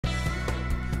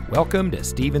Welcome to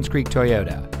Stevens Creek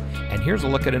Toyota, and here's a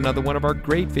look at another one of our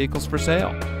great vehicles for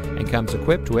sale, and comes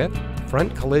equipped with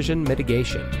front collision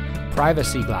mitigation,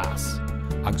 privacy glass,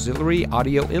 auxiliary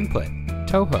audio input,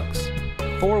 tow hooks,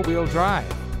 four-wheel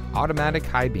drive, automatic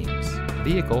high beams,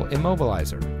 vehicle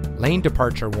immobilizer, lane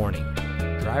departure warning,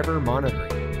 driver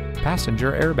monitoring,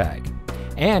 passenger airbag,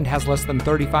 and has less than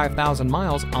 35,000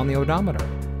 miles on the odometer.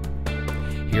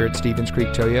 Here at Stevens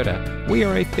Creek Toyota, we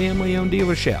are a family-owned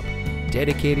dealership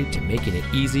dedicated to making it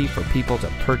easy for people to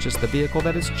purchase the vehicle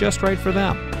that is just right for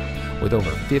them. With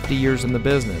over 50 years in the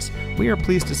business, we are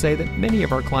pleased to say that many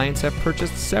of our clients have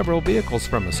purchased several vehicles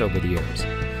from us over the years.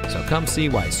 So come see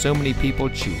why so many people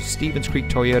choose Stevens Creek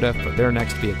Toyota for their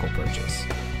next vehicle purchase.